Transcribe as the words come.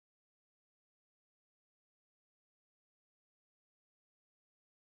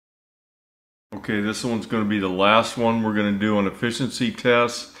Okay, this one's going to be the last one we're going to do an efficiency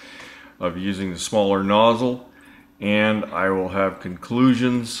test of using the smaller nozzle, and I will have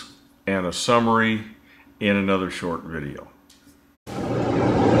conclusions and a summary in another short video.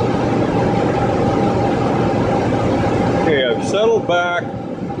 Okay, I've settled back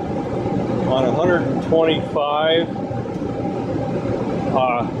on 125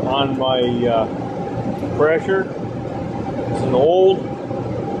 on my pressure. It's an old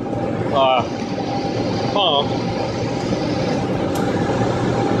pump,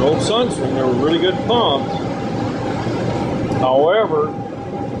 an old Sunstream. They were really good pumps. However,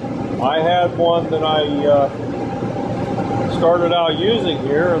 I had one that I started out using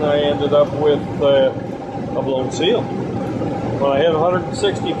here, and I ended up with a blown seal. When I hit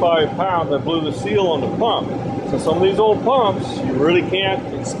 165 pounds, I blew the seal on the pump. So some of these old pumps, you really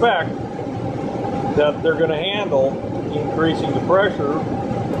can't expect that they're going to handle increasing the pressure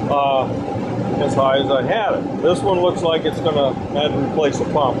as high as I had it. This one looks like it's going to have to replace the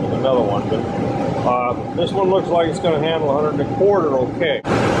pump with another one, but this one looks like it's going to handle 125 okay.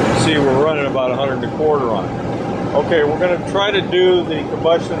 See, we're running about 125 on it. Okay, we're going to try to do the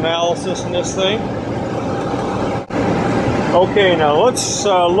combustion analysis in this thing. Okay, now let's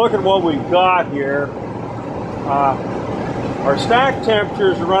look at what we've got here. Our stack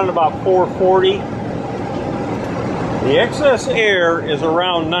temperatures are running about 440. The excess air is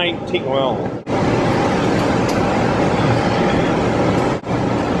around 19, well,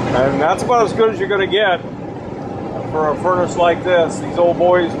 and that's about as good as you're going to get for a furnace like this. These old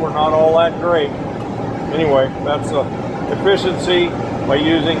boys were not all that great. Anyway, that's efficiency by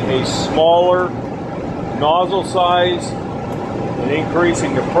using a smaller nozzle size and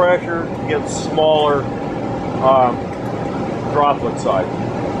increasing the pressure to get smaller droplet size.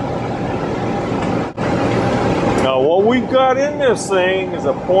 Now what we've got in this thing is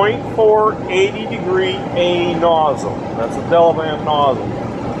a 0.4 80-degree A nozzle. That's a Delavan nozzle.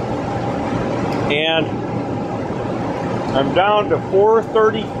 And I'm down to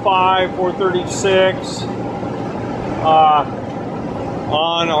 435, 436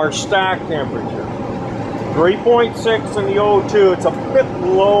 on our stack temperature. 3.6 in the O2. It's a bit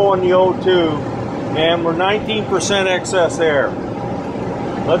low on the O2, and we're 19% excess air.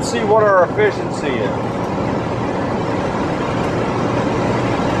 Let's see what our efficiency is.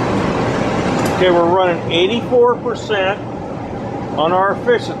 Okay, we're running 84% on our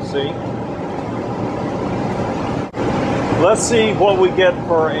efficiency. Let's see what we get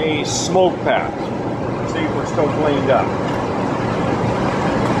for a smoke patch. See if we're still cleaned up.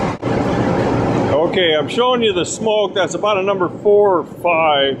 Okay, I'm showing you the smoke. That's about a number 4 or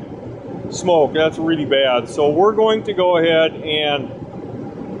 5 smoke. That's really bad. So we're going to go ahead and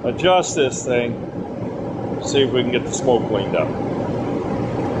adjust this thing. See if we can get the smoke cleaned up.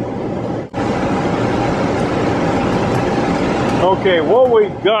 Okay, what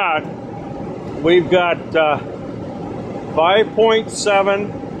we've got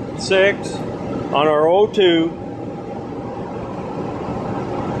 5.76 on our O2,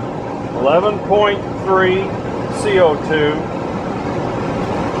 11.3 CO2,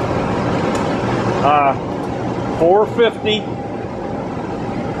 450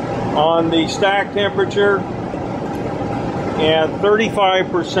 on the stack temperature, and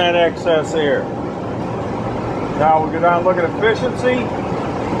 35% excess air. Now we go down and look at efficiency.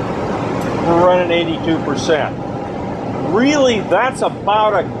 We're running 82%. Really, that's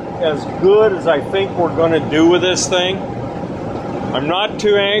about as good as I think we're going to do with this thing. I'm not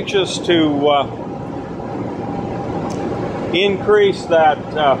too anxious to increase that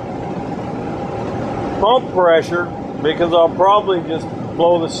pump pressure, because I'll probably just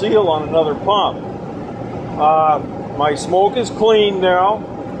blow the seal on another pump. My smoke is clean now.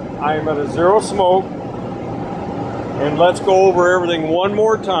 I'm at a 0 smoke. And let's go over everything one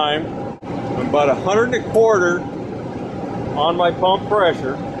more time. I'm about 125 on my pump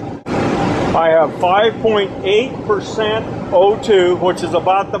pressure. I have 5.8% O2, which is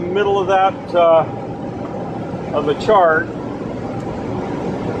about the middle of that of the chart.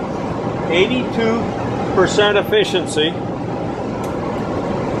 82% efficiency.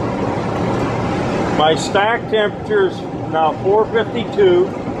 My stack temperature is now 452,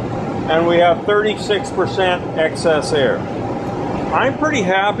 and we have 36% excess air. I'm pretty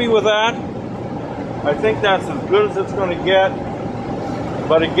happy with that. I think that's as good as it's going to get.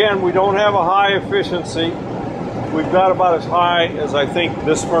 But again, we don't have a high efficiency. We've got about as high as I think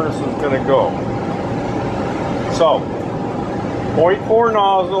this furnace is going to go. So, 0.4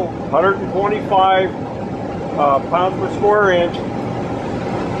 nozzle, 125 pounds per square inch.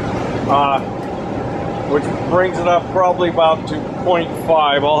 which brings it up probably about to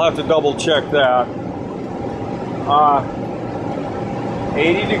 0.5. I'll have to double check that.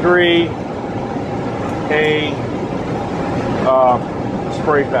 80-degree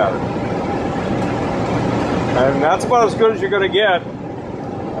spray pattern. And that's about as good as you're going to get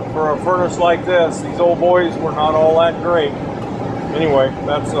for a furnace like this. These old boys were not all that great. Anyway,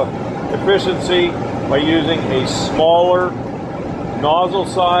 that's efficiency by using a smaller nozzle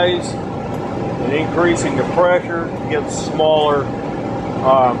size and increasing the pressure to get smaller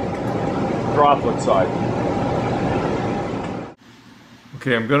droplet size.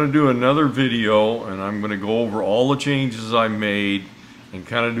 Okay, I'm going to do another video and I'm going to go over all the changes I made and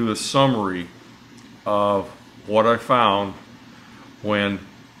kind of do a summary of what I found when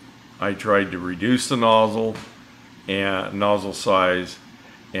I tried to reduce the nozzle and nozzle size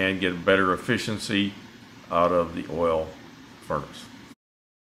and get better efficiency out of the oil furnace.